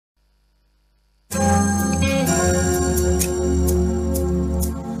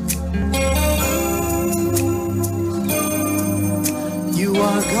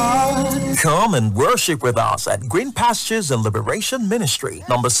Come and worship with us at Green Pastures and Liberation Ministry,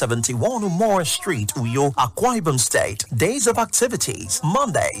 number 71 Umore Street, Uyo, Akwa Ibom State. Days of activities: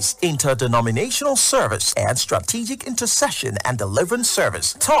 Mondays, interdenominational service and strategic intercession and deliverance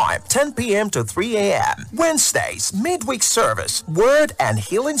service. Time, 10 p.m. to 3 a.m. Wednesdays, midweek service, word and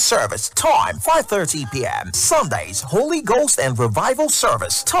healing service. Time, 5:30 p.m. Sundays, Holy Ghost and revival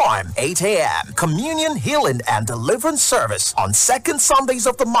service. Time, 8 a.m. Communion, healing and deliverance service on second Sundays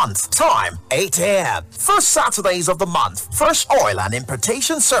of the month. Time, 8 a.m. First Saturdays of the month, fresh oil and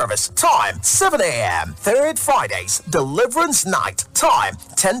impartation service. Time, 7 a.m. Third Fridays, deliverance night. Time,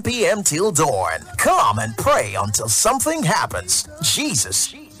 10 p.m. till dawn. Come and pray until something happens.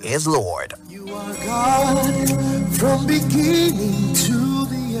 Jesus is Lord. You are God from beginning to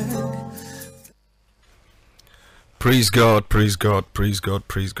the end. Praise God, praise God, praise God,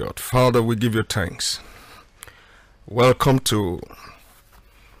 praise God. Father, we give you thanks. Welcome to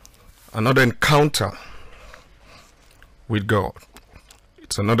another encounter with God.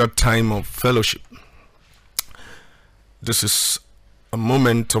 It's another time of fellowship. This is a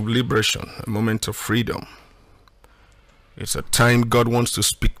moment of liberation, a moment of freedom. It's a time God wants to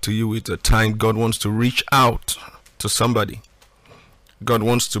speak to you. It's a time God wants to reach out to somebody. God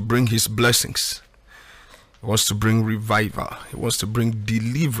wants to bring his blessings. He wants to bring revival. He wants to bring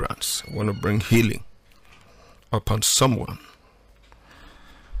deliverance. He wants to bring healing upon someone.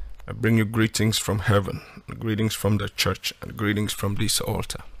 I bring you greetings from heaven, greetings from the church, and greetings from this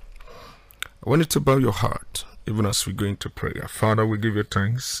altar. I want you to bow your heart, even as we go into prayer. Father, we give you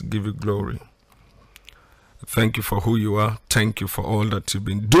thanks, give you glory. Thank you for who you are. Thank you for all that you've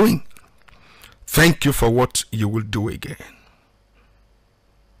been doing. Thank you for what you will do again.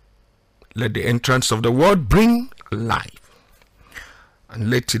 Let the entrance of the word bring life, and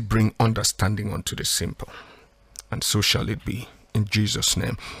let it bring understanding unto the simple. And so shall it be, in Jesus'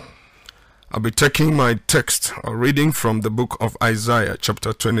 name. I'll be taking my text or reading from the book of Isaiah,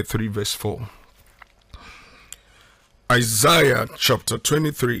 chapter 23, verse 4. Isaiah chapter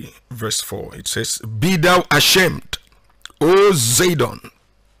 23, verse 4. It says, Be thou ashamed, O Zidon,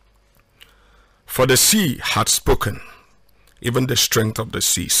 for the sea hath spoken, even the strength of the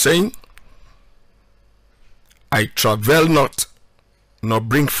sea, saying, I travail not, nor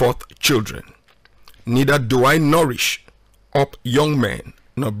bring forth children, neither do I nourish up young men,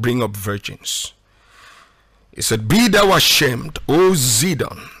 nor bring up virgins. He said, Be thou ashamed, O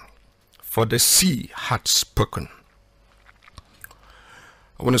Zidon, for the sea hath spoken.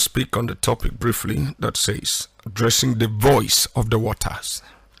 I want to speak on the topic briefly that says, addressing the voice of the waters.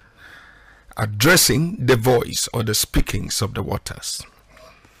 Addressing the voice or the speakings of the waters.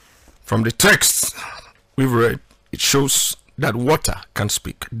 From the text we've read, it shows that water can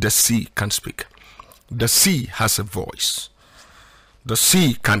speak, the sea can speak. The sea has a voice. The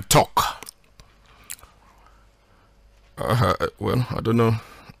sea can talk. Well, I don't know.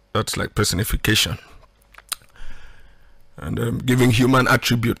 That's like personification. And giving human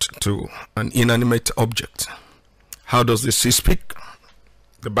attribute to an inanimate object. How does the sea speak?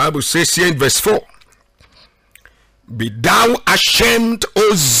 The Bible says here in verse 4, Be thou ashamed,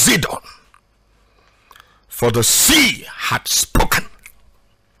 O Zidon, for the sea hath spoken.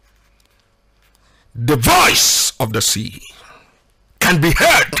 The voice of the sea can be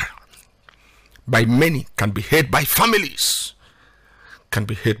heard by many, can be heard by families, can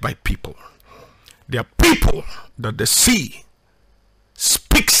be heard by people. There are people that the sea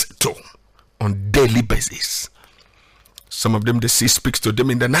speaks to on daily basis. Some of them, the sea speaks to them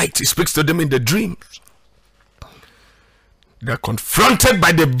in the night. It speaks to them in the dreams. They are confronted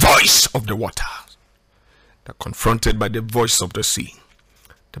by the voice of the water. They are confronted by the voice of the sea.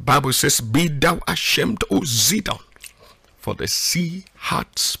 The Bible says, Be thou ashamed, O Zidon, for the sea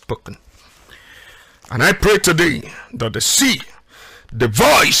hath spoken. And I pray today that the sea, the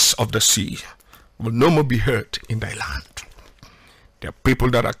voice of the sea, will no more be heard in thy land. There are people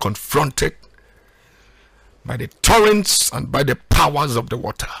that are confronted by the torrents and by the powers of the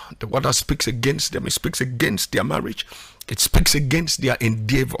water. The water speaks against them. It speaks against their marriage. It speaks against their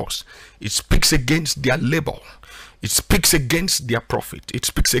endeavors. It speaks against their labor. It speaks against their profit. It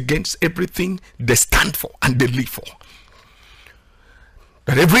speaks against everything they stand for and they live for.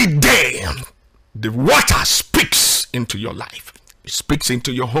 That every day the water speaks into your life. It speaks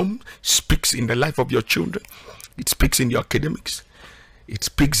into your home. It speaks in the life of your children. It speaks in your academics. It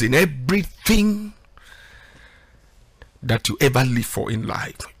speaks in everything that you ever live for in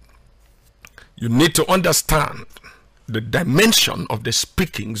life. You need to understand the dimension of the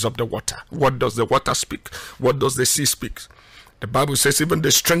speakings of the water. What does the water speak? What does the sea speak? The Bible says, even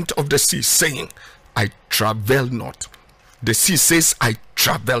the strength of the sea, saying, I travel not. The sea says, I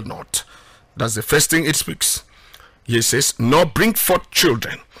travel not. That's the first thing it speaks. He says, nor bring forth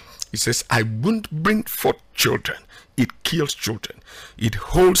children. He says, I won't bring forth children. It kills children. It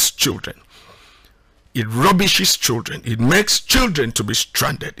holds children. It rubbishes children. It makes children to be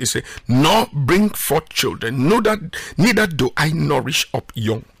stranded. He says, nor bring forth children. Know that neither do I nourish up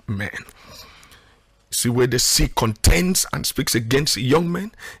young men. See where the sea contends and speaks against young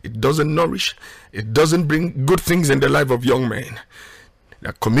men. It doesn't nourish. It doesn't bring good things in the life of young men. There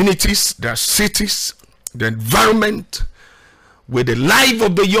are communities, there are cities, the environment where the life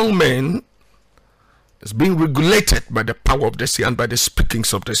of the young men is being regulated by the power of the sea and by the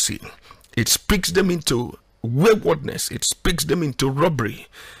speakings of the sea. It speaks them into waywardness. It speaks them into robbery.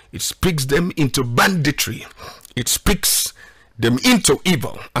 It speaks them into banditry. It speaks them into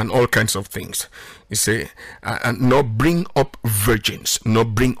evil and all kinds of things. You say, and not bring up virgins.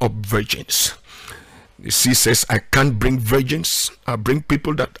 Not bring up virgins. The sea says, I can't bring virgins. I bring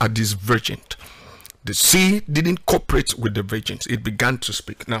people that are disvirgined. The sea didn't cooperate with the virgins. It began to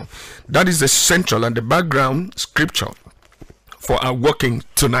speak. Now, that is the central and the background scripture for our working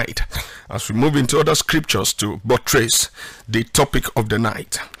tonight, as we move into other scriptures to buttress the topic of the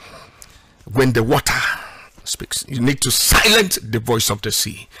night. When the water speaks, you need to silence the voice of the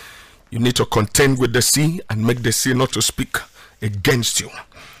sea. You need to contend with the sea and make the sea not to speak against you.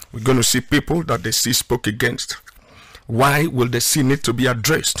 We're going to see people that the sea spoke against. Why will the sea need to be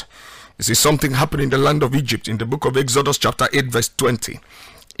addressed? You see something happened in the land of Egypt in the book of Exodus chapter 8 verse 20.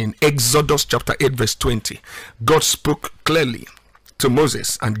 In Exodus chapter 8 verse 20, God spoke clearly to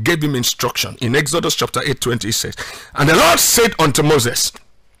Moses and gave him instruction. In Exodus chapter 8 20 it says, and the Lord said unto Moses,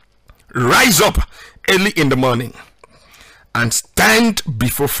 rise up early in the morning and stand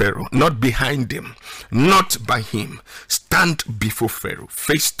before Pharaoh, not behind him, not by him. Stand before Pharaoh,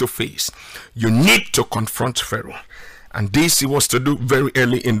 face to face. You need to confront Pharaoh. And this he was to do very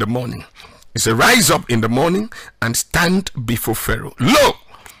early in the morning. He said, rise up in the morning and stand before Pharaoh. Lo,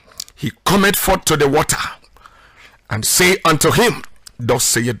 he cometh forth to the water, and say unto him, thus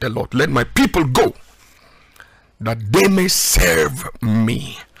saith the Lord, let my people go, that they may serve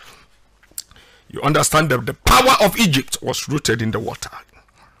me. You understand that the power of Egypt was rooted in the water.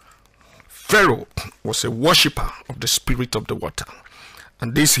 Pharaoh was a worshipper of the spirit of the water.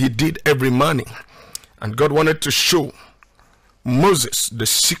 And this he did every morning. And God wanted to show Moses the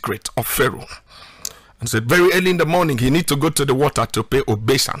secret of Pharaoh. And said very early in the morning he need to go to the water to pay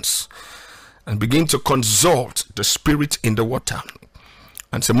obeisance and begin to consult the spirit in the water.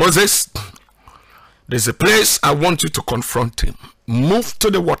 And say, Moses, there's a place I want you to confront him. Move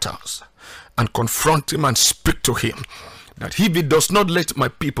to the waters and confront him and speak to him, that if he does not let my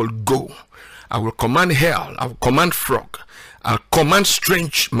people go, I will command hell, I will command frog, I'll command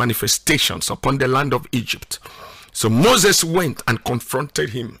strange manifestations upon the land of Egypt. So Moses went and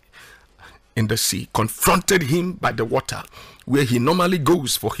confronted him in the sea, confronted him by the water, where he normally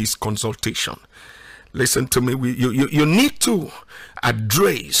goes for his consultation. Listen to me, you need to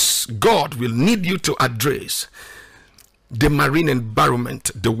address, God will need you to address the marine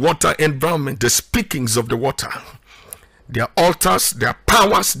environment, the water environment, the speakings of the water, their altars, their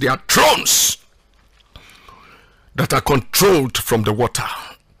powers, their thrones that are controlled from the water.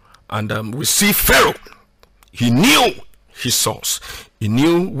 And we see Pharaoh, he knew his source, he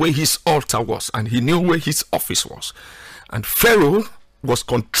knew where his altar was, and he knew where his office was. And Pharaoh was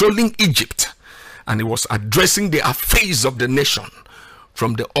controlling Egypt, and he was addressing the affairs of the nation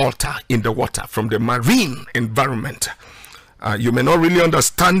from the altar in the water, from the marine environment. You may not really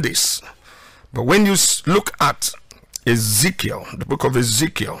understand this, but when you look at Ezekiel, the book of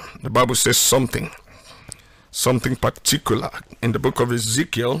Ezekiel, the Bible says something particular in the book of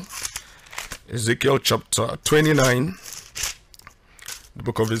Ezekiel, Ezekiel chapter 29, the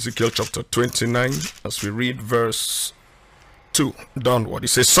book of Ezekiel chapter 29, as we read verse 2 downward. It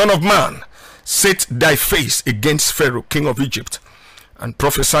says, Son of man, set thy face against Pharaoh, king of Egypt, and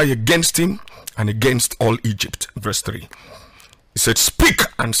prophesy against him and against all Egypt. Verse 3. He said, speak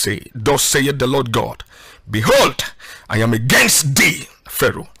and say, thus saith the Lord God, behold, I am against thee,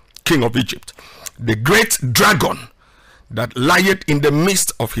 Pharaoh, king of Egypt, the great dragon that lieth in the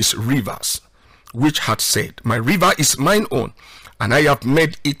midst of his rivers, which had said, my river is mine own, and I have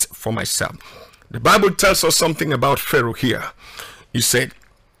made it for myself. The Bible tells us something about Pharaoh here. He says,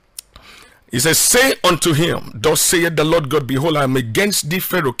 say unto him, thus saith the Lord God, behold, I am against thee,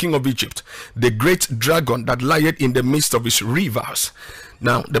 Pharaoh, king of Egypt, the great dragon that lieth in the midst of his rivers.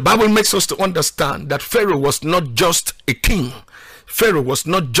 Now, the Bible makes us to understand that Pharaoh was not just a king. Pharaoh was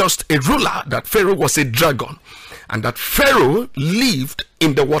not just a ruler, that Pharaoh was a dragon. and that Pharaoh lived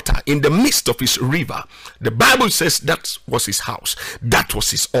in the water, in the midst of his river. The Bible says that was his house, that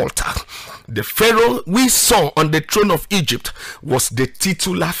was his altar. The Pharaoh we saw on the throne of Egypt was the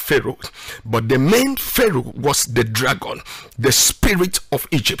titular Pharaoh, but the main Pharaoh was the dragon, the spirit of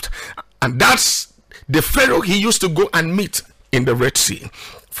Egypt. And that's the Pharaoh he used to go and meet in the Red Sea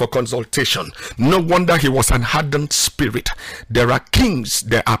for consultation. No wonder he was an hardened spirit. There are kings,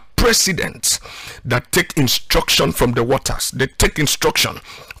 there are presidents that take instruction from the waters. They take instruction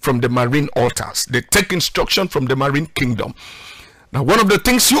from the marine altars. They take instruction from the marine kingdom. Now, one of the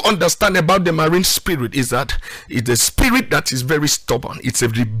things you understand about the marine spirit is that it's a spirit that is very stubborn. It's a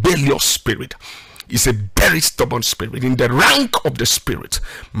rebellious spirit. It's a very stubborn spirit. In the rank of the spirit,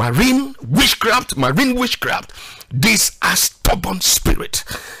 marine witchcraft, these are stubborn spirit.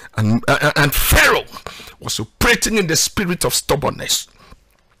 And Pharaoh was operating in the spirit of stubbornness.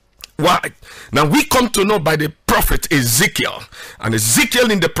 Why? Now we come to know by the prophet Ezekiel, and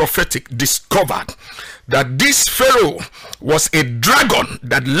Ezekiel in the prophetic discovered that this Pharaoh was a dragon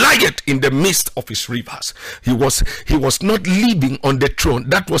that lied in the midst of his rivers. He was not living on the throne.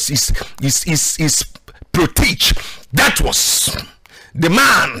 That was his protege. That was the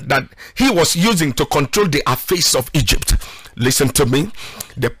man that he was using to control the affairs of Egypt. Listen to me.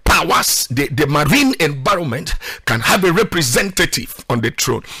 The powers, the marine environment can have a representative on the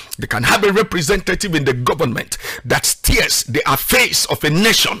throne. They can have a representative in the government that steers the affairs of a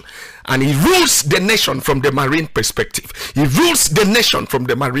nation, and he rules the nation from the marine perspective. He rules the nation from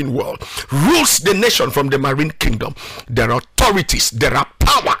the marine world, rules the nation from the marine kingdom. There are authorities, there are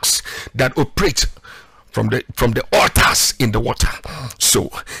powers that operate from the altars in the water. So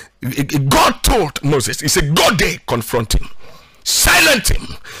God told Moses, he said, go there, confront him, silent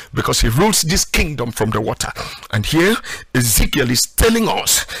him, because he rules this kingdom from the water. And here Ezekiel is telling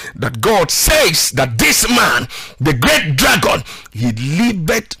us that God says that this man, the great dragon, he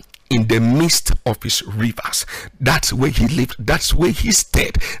lived in the midst of his rivers. That's where he lived, that's where he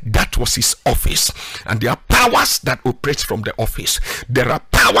stayed, that was his office. And there are powers that operate from the office. There are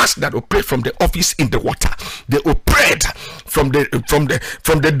powers that operate from the office in the water. They operate from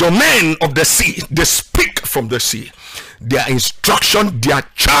the domain of the sea. They speak from the sea. Their instruction, their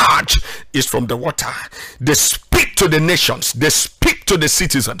charge is from the water. They speak to the nations, they speak to the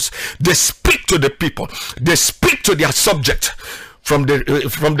citizens, they speak to the people, they speak to their subject from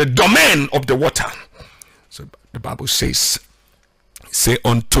the domain of the water. So the Bible says, say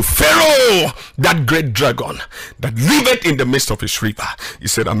unto Pharaoh, that great dragon that liveth in the midst of his river, he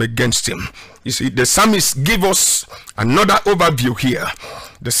said, I'm against him. You see, the psalmist give us another overview here.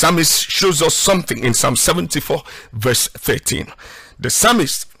 The psalmist shows us something in Psalm 74 verse 13. The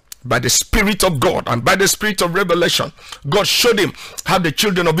psalmist, by the Spirit of God and by the Spirit of revelation, God showed him how the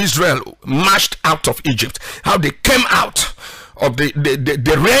children of Israel marched out of Egypt, how they came out of the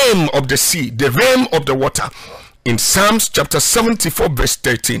realm of the sea, the realm of the water. In Psalms chapter 74 verse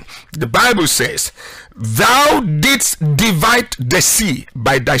 13, the Bible says, thou didst divide the sea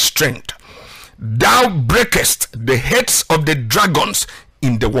by thy strength, thou breakest the heads of the dragons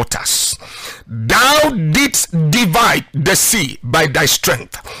in the waters. Thou didst divide the sea by thy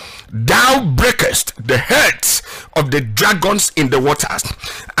strength, thou breakest the heads of the dragons in the waters,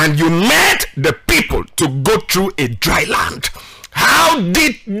 and you made the people to go through a dry land. How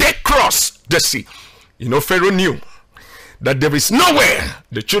did they cross the sea? You know, Pharaoh knew that there is nowhere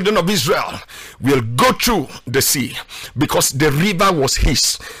the children of Israel will go through the sea, because the river was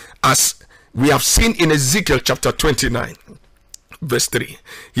his, as we have seen in Ezekiel chapter 29 verse 3.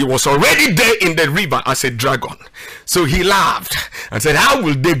 He was already there in the river as a dragon. So he laughed and said, how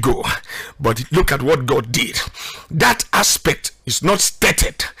will they go? But look at what God did. That aspect is not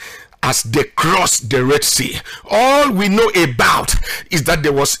stated as they crossed the Red Sea. All we know about is that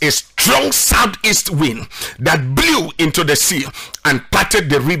there was a strong southeast wind that blew into the sea and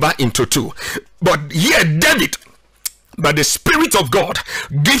parted the river into two. But here David, by the Spirit of God,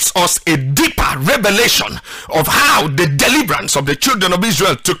 gives us a deeper revelation of how the deliverance of the children of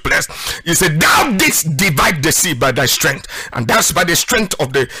Israel took place. He said, thou didst divide the sea by thy strength, and that's by the strength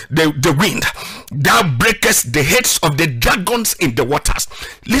of the wind. Thou breakest the heads of the dragons in the waters.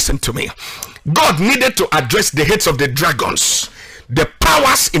 Listen to me. God needed to address the heads of the dragons, the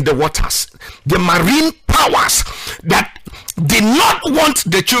powers in the waters, the marine powers that did not want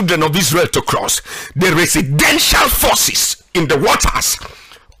the children of Israel to cross, the residential forces in the waters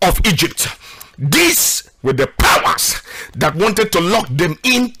of Egypt. These were the powers that wanted to lock them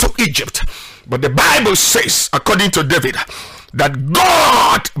into Egypt. But the Bible says, according to David, that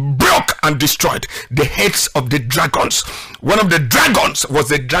God broke and destroyed the heads of the dragons. One of the dragons was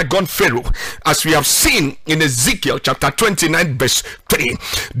the dragon Pharaoh, as we have seen in Ezekiel chapter 29 verse 3.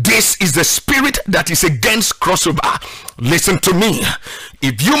 This is the spirit that is against crossover. Listen to me.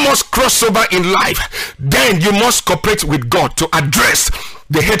 If you must cross over in life, then you must cooperate with God to address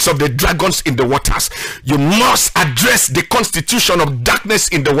the heads of the dragons in the waters. You must address the constitution of darkness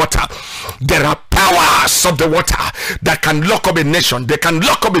in the water. There are powers of the water that can lock up a nation, they can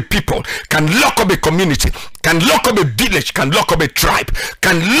lock up a people, can lock up a community, can lock up a village, can lock up a tribe,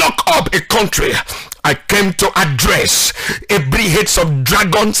 can lock up a country. I came to address every heads of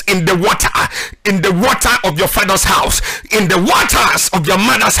dragons in the water of your father's house, in the waters of your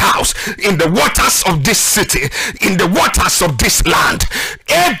mother's house, in the waters of this city, in the waters of this land.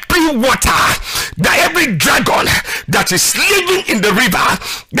 Every water, every dragon that is living in the river,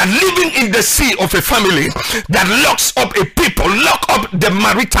 that living in the sea of a family, that locks up a people, lock up them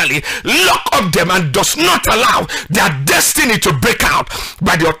maritally, lock up them and does not allow their destiny to break out,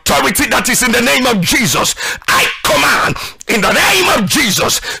 by the authority that is in the name of Jesus, I command in the name of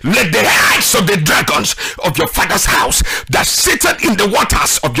Jesus, let the heads of the dragons of your father's house that sitteth in the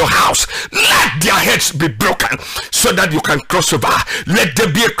waters of your house, let their heads be broken so that you can cross over. Let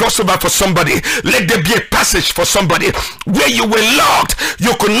there be a crossover for somebody. Let there be a passage for somebody where you were locked.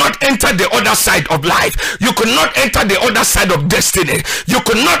 You could not enter the other side of life. You could not enter the other side of destiny. You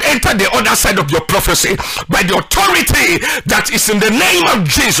could not enter the other side of your prophecy. By the authority that is in the name of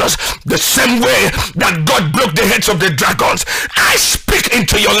Jesus, the same way that God broke the heads of the dragons, I speak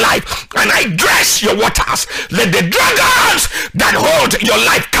into your life and I dress your waters. Let the dragons that hold your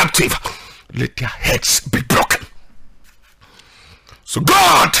life captive, let their heads be broken. So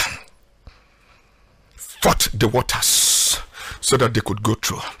God fought the waters so that they could go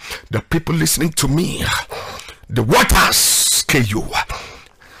through. The people listening to me, the waters KU.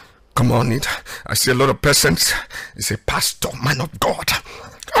 Come on, I see a lot of persons. They say, Pastor, man of God.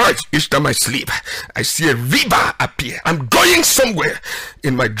 All right, each time I sleep, I see a river appear. I'm going somewhere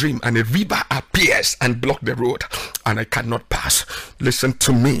in my dream, and a river appears and blocks the road, and I cannot pass. Listen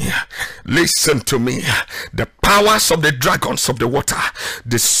to me. Listen to me. The powers of the dragons of the water,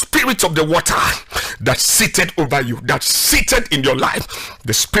 the spirit of the water that seated over you, that seated in your life,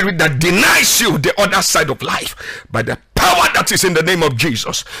 the spirit that denies you the other side of life, by the power that is in the name of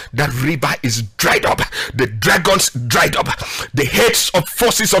Jesus, that river is dried up. The dragons dried up. The heads of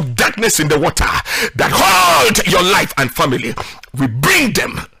forces of darkness in the water that hold your life and family, we bring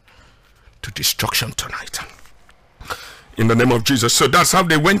them to destruction tonight in the name of Jesus. So that's how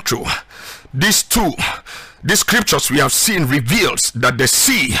they went through. These scriptures we have seen reveals that the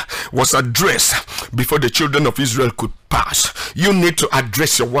sea was addressed before the children of Israel could pass. You need to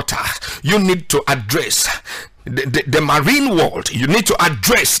address your water. You need to address the marine world. You need to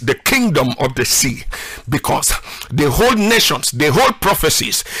address the kingdom of the sea, because they hold nations, they hold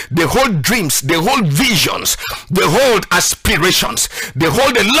prophecies, they hold dreams, they hold visions, they hold aspirations, they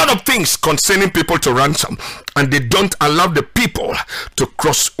hold a lot of things concerning people to ransom, and they don't allow the people to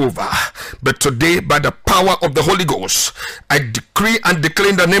cross over. But today, by the power of the Holy Ghost, I decree and declare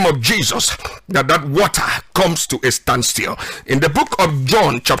in the name of Jesus that that water comes to a standstill. In the book of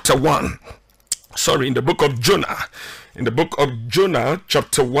John chapter 1, in the book of Jonah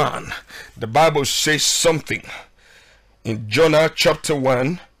chapter 1, the Bible says something. In Jonah chapter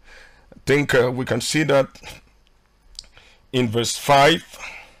 1, I think we can see that in verse 5.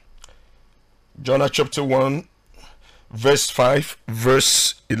 Jonah chapter 1, verse 5,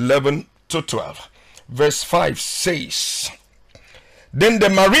 verse 11 to 12. Verse 5 says, Then the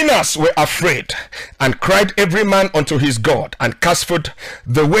mariners were afraid, and cried every man unto his God, and cast forth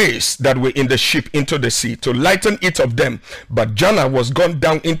the waves that were in the ship into the sea, to lighten it of them. But Jonah was gone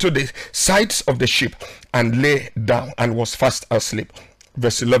down into the sides of the ship, and lay down, and was fast asleep.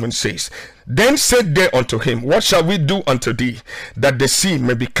 Verse 11 says, Then said they unto him, What shall we do unto thee, that the sea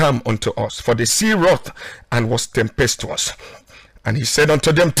may be calm unto us? For the sea wroth, and was tempestuous. And he said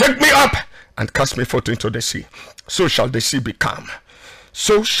unto them, Take me up, and cast me forth into the sea. So shall the sea be calm.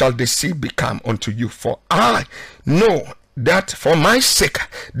 So shall the sea become unto you, for I know that for my sake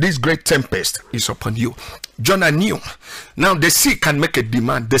this great tempest is upon you. Jonah knew. Now the sea can make a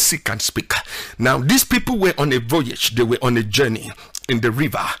demand, the sea can speak. Now these people were on a voyage, they were on a journey. in the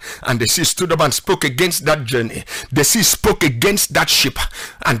river, and the sea stood up and spoke against that journey. The sea spoke against that ship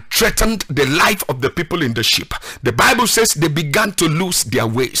and threatened the life of the people in the ship. The Bible says they began to lose their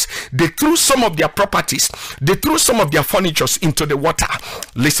ways. They threw some of their properties, they threw some of their furnitures into the water.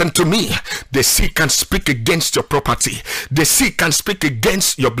 Listen to me. The sea can speak against your property. The sea can speak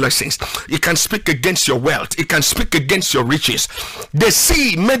against your blessings. It can speak against your wealth. It can speak against your riches. The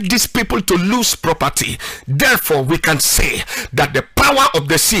sea made these people to lose property. Therefore, we can say that the power of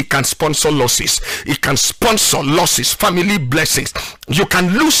the sea can sponsor losses. It can sponsor losses, family blessings. You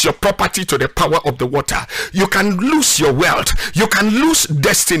can lose your property to the power of the water. You can lose your wealth. You can lose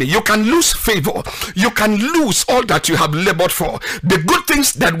destiny. You can lose favor. You can lose all that you have labored for. The good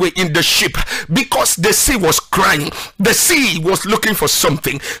things that were in the ship, because the sea was crying, the sea was looking for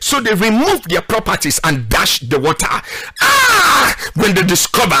something, so they removed their properties and dashed the water. When they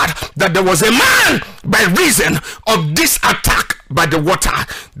discovered that there was a man by reason of this attack by the water,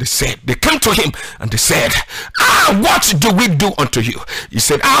 they came to him and they said, what do we do unto you? He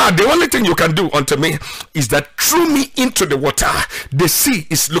said, the only thing you can do unto me is that throw me into the water. The sea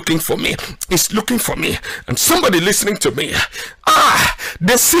is looking for me. It's looking for me. And somebody listening to me,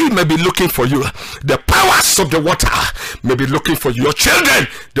 the sea may be looking for you. The powers of the water may be looking for you. Your children,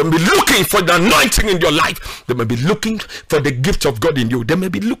 they may be looking for the anointing in your life. They may be looking for the gift of God in you. They may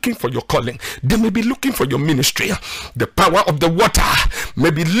be looking for your calling. They may be looking for your ministry. The power of the water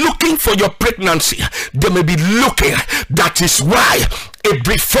may be looking for your pregnancy. They may be looking. That is why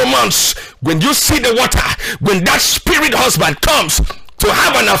every 4 months, when you see the water, when that spirit husband comes to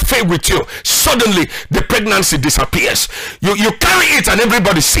have an affair with you, suddenly the pregnancy disappears. You carry it and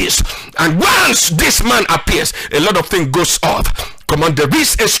everybody sees. And once this man appears, a lot of things goes off. Come on, there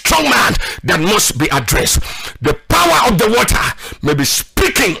is a strong man that must be addressed. The power of the water may be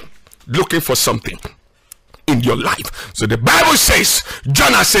speaking, looking for something in your life. So the Bible says,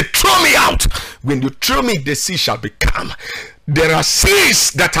 Jonah said, throw me out. When you throw me, the sea shall be calm. There are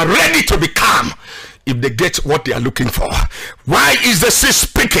seas that are ready to be calm if they get what they are looking for. Why is the sea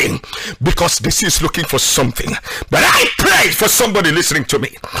speaking? Because the sea is looking for something. But I pray for somebody listening to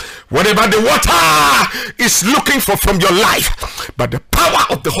me, whatever the water is looking for from your life, by the power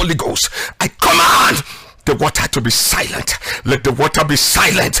of the Holy Ghost, I command the water to be silent. Let the water be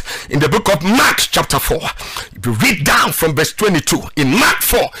silent. In the book of Mark chapter 4, if you read down from verse 22, in Mark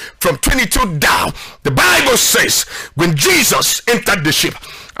 4 from 22 down, the Bible says when Jesus entered the ship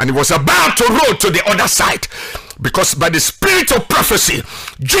and he was about to row to the other side, because by the spirit of prophecy,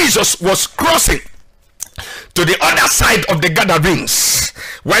 Jesus was crossing to the other side of the Gadarenes.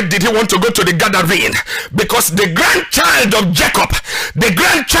 Why did he want to go to the Gadarene? Because the grandchild of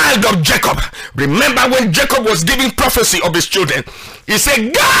Jacob, remember when Jacob was giving prophecy of his children, he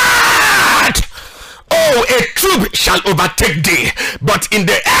said, God, a troop shall overtake thee, but in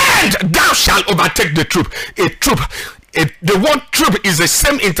the end thou shalt overtake the troop. A troop, the word troop is the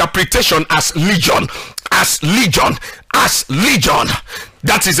same interpretation as legion.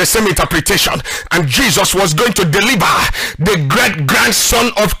 That is the same interpretation. And Jesus was going to deliver the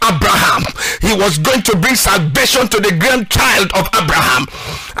great-grandson of Abraham. He was going to bring salvation to the grandchild of Abraham.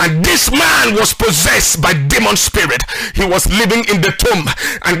 And this man was possessed by demon spirit. He was living in the tomb.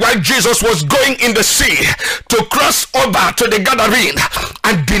 And while Jesus was going in the sea to cross over to the Gadarene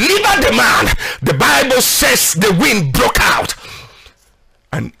and deliver the man, the Bible says the wind broke out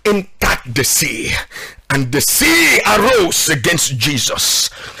and entered the sea, and the sea arose against Jesus,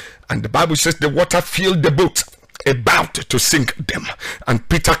 and the Bible says the water filled the boat, about to sink them. And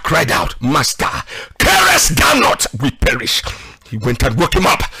Peter cried out, Master, carest thou not we perish? He went and woke him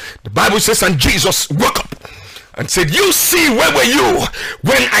up. The Bible says, and Jesus woke up and said, you see, where were you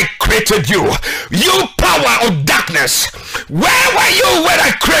when I created you? You power of darkness, where were you when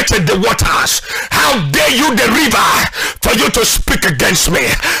I created the waters? How dare you, the river, for you to speak against me?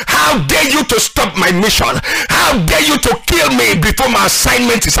 How dare you to stop my mission? How dare you to kill me before my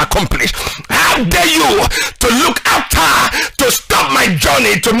assignment is accomplished? How dare you to look after, to stop my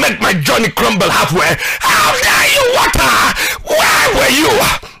journey, to make my journey crumble halfway? How dare you, water? Where were you?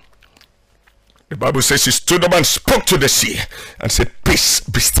 The Bible says he stood up and spoke to the sea and said, peace,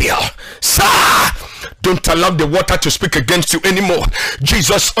 be still. Sir, don't allow the water to speak against you anymore.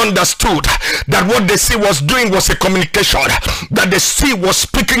 Jesus understood that what the sea was doing was a communication, that the sea was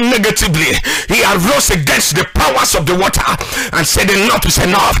speaking negatively. He arose against the powers of the water and said, enough is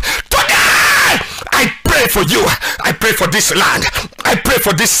enough. Today, I pray for you. I pray for this land. I pray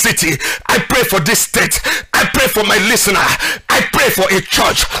for this city. I pray for this state. I pray for my listener. I pray for a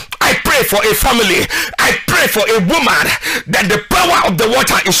church. I pray for a family. I pray for a woman, that the power of the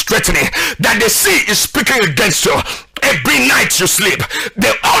water is threatening, that the sea is speaking against you. every night you sleep,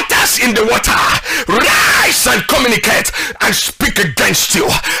 the altars in the water rise and communicate and speak against you.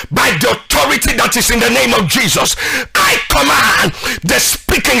 By the authority that is in the name of Jesus, I command the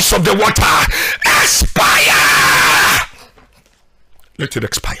speakings of the water expire. Let it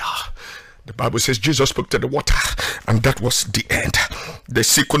expire. The Bible says Jesus spoke to the water, and that was the end. The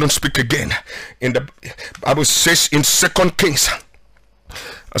sea couldn't speak again. In the Bible says in 2 Kings,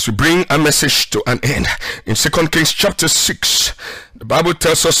 as we bring a message to an end, in 2 Kings chapter 6, the Bible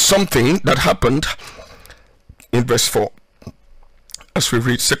tells us something that happened in verse 4. As we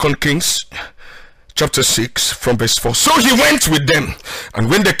read 2 Kings chapter 6 from verse 4. So he went with them, and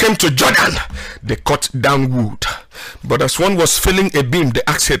when they came to Jordan, they cut down wood. But as one was filling a beam, the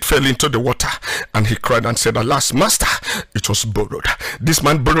axe head fell into the water, and he cried and said, Alas, master, it was borrowed. This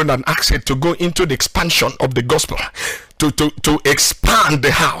man borrowed an axe head to go into the expansion of the gospel, to expand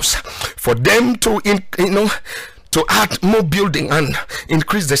the house, for them to to add more building and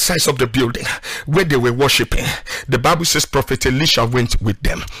increase the size of the building where they were worshiping. The Bible says Prophet Elisha went with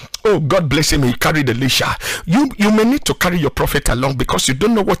them. Oh, God bless him, he carried Elisha. You may need to carry your prophet along, because you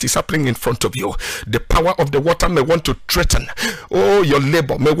don't know what is happening in front of you. The power of the water may want to threaten your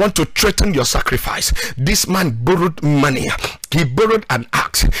labor, may want to threaten your sacrifice. This man borrowed money. He borrowed an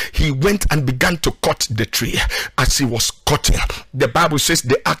axe. He went and began to cut the tree. As he was cutting, the Bible says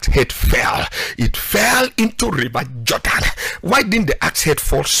the axe head fell. It fell into river Jordan. Why didn't the axe head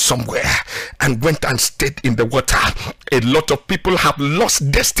fall somewhere and went and stayed in the water? A lot of people have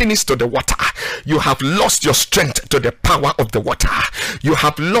lost destinies to the water. You have lost your strength to the power of the water. You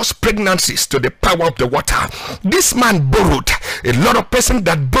have lost pregnancies to the power of the water. This man borrowed. A lot of persons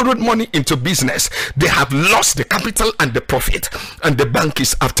that borrowed money into business, they have lost the capital and the profit, and the bank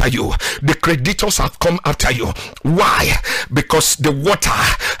is after you. The creditors have come after you. Why? Because the water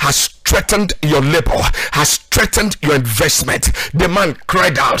has threatened your labor, has threatened your investment. The man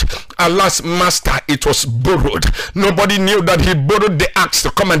cried out, Alas, master, it was borrowed. Nobody knew that he borrowed the axe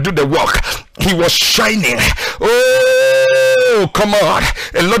to come and do the work. He was shining. Oh, come on.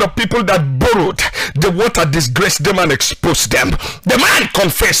 A lot of people that borrowed, the water disgraced them and exposed them. The man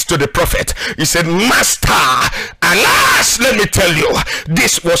confessed to the prophet. He said, Master, alas, let me tell you,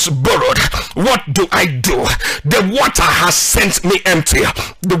 this was borrowed. What do I do? The water has sent me empty.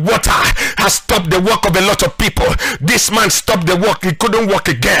 The water has stopped the work of a lot of people. This man stopped the work. He couldn't work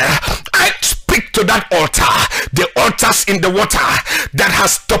again. I speak to that altar, the altars in the water that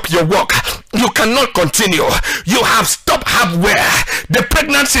has stopped your work. You cannot continue. You have stopped halfway. The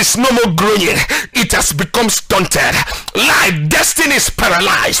pregnancy is no more growing. It has become stunted. Life, destiny is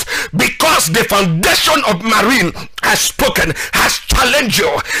paralyzed because the foundation of marine has spoken, has challenged you,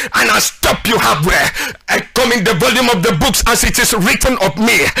 and has stopped you halfway. I come in the volume of the books as it is written of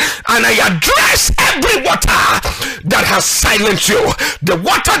me, and I address every water that has silenced you, the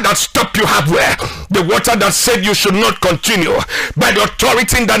water that stopped you halfway, the water that said you should not continue. By the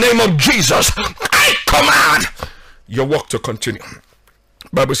authority in the name of Jesus, I command your work to continue.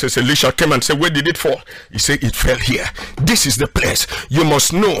 Bible says Elisha came and said, where did it fall? He said, it fell here. This is the place. You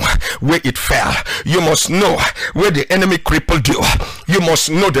must know where it fell. You must know where the enemy crippled you. You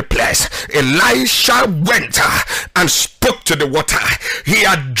must know the place. Elisha went and spoke to the water. He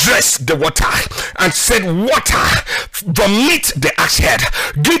addressed the water and said, water, vomit the axe head.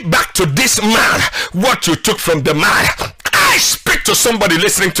 Give back to this man what you took from the man. I speak to somebody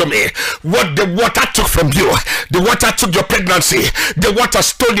listening to me. What the water took from you, the water took your pregnancy, the water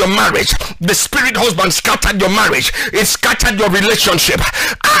stole your marriage, the spirit husband scattered your marriage, it scattered your relationship.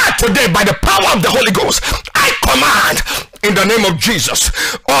 Today, by the power of the Holy Ghost, I command in the name of Jesus,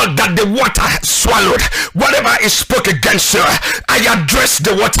 all that the water swallowed, whatever is spoke against you, I address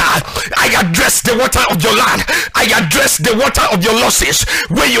the water. I address the water of your land. I address the water of your losses,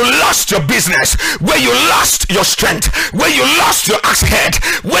 where you lost your business, where you lost your strength, where you lost your axe head,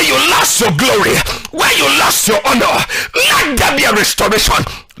 where you lost your glory, where you lost your honor. Let there be a restoration.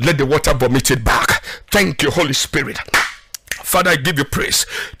 Let the water vomit it back. Thank you, Holy Spirit. Father, I give you praise.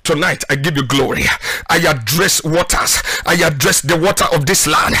 Tonight, I give you glory. I address waters. I address the water of this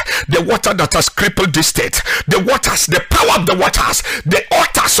land, the water that has crippled this state, the waters, the power of the waters, the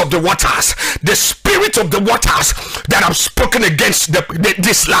altars of the waters, the spirit of the waters that have spoken against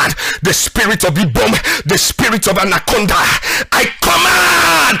this land, the spirit of Ibom, the spirit of Anaconda. I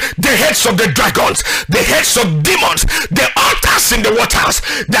command the heads of the dragons, the heads of demons, the altars in the waters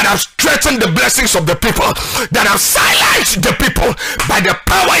that have threatened the blessings of the people, that have silenced the people by the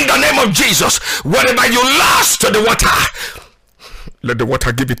power in the name of Jesus. Whatever you lost to the water, Let the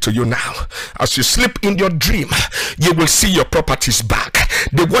water give it to you now. As you sleep in your dream, you will see your properties back.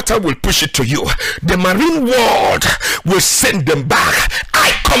 The water will push it to you. The marine world will send them back.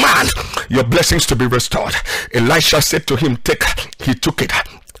 I command your blessings to be restored. Elisha said to him, take. He took it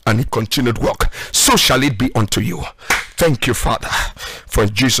and he continued work. So shall it be unto you. Thank you, Father, for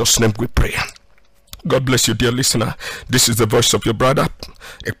in Jesus' name we pray. God bless you, dear listener. This is the voice of your brother,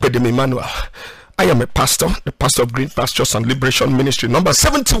 Ekpedem Emmanuel. I am a pastor, the pastor of Green Pastures and Liberation Ministry, number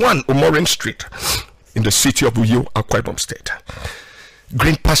 71 Umorin Street, in the city of Uyo, Akwa Ibom State.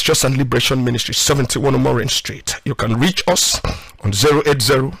 Green Pastures and Liberation Ministry, 71 Umorin Street. You can reach us on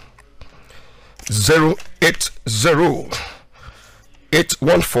 080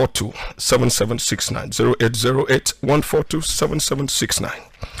 8142 7769. 0808 142 7769.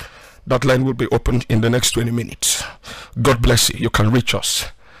 That line will be opened in the next 20 minutes. God bless you. You can reach us.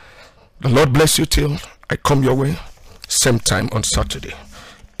 The Lord bless you till I come your way. Same time on Saturday.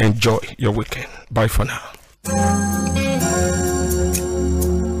 Enjoy your weekend. Bye for now.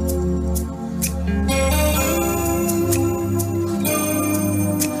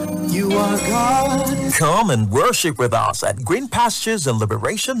 You are God. Come and worship with us at Green Pastures and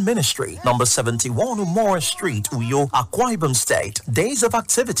Liberation Ministry, number 71 Umore Street, Uyo, Akwa Ibom State. Days of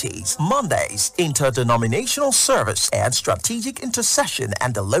activities: Mondays, interdenominational service and strategic intercession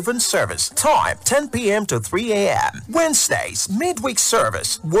and deliverance service. Time 10 p.m. to 3 a.m. Wednesdays, midweek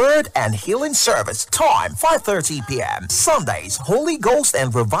service, word and healing service. Time 5:30 p.m. Sundays, Holy Ghost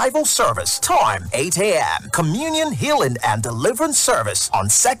and revival service. Time 8 a.m. Communion, healing and deliverance service on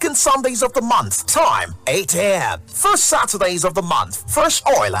second Sundays of the month. Time 8 a.m. First Saturdays of the month, Fresh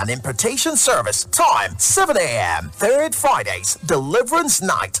Oil and Impartation Service. Time 7 a.m. Third Fridays, Deliverance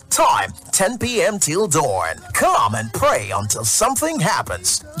Night. Time 10 p.m. till dawn. Come and pray until something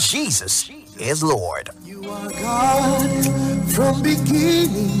happens. Jesus is Lord. You are God from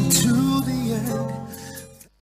beginning to the end.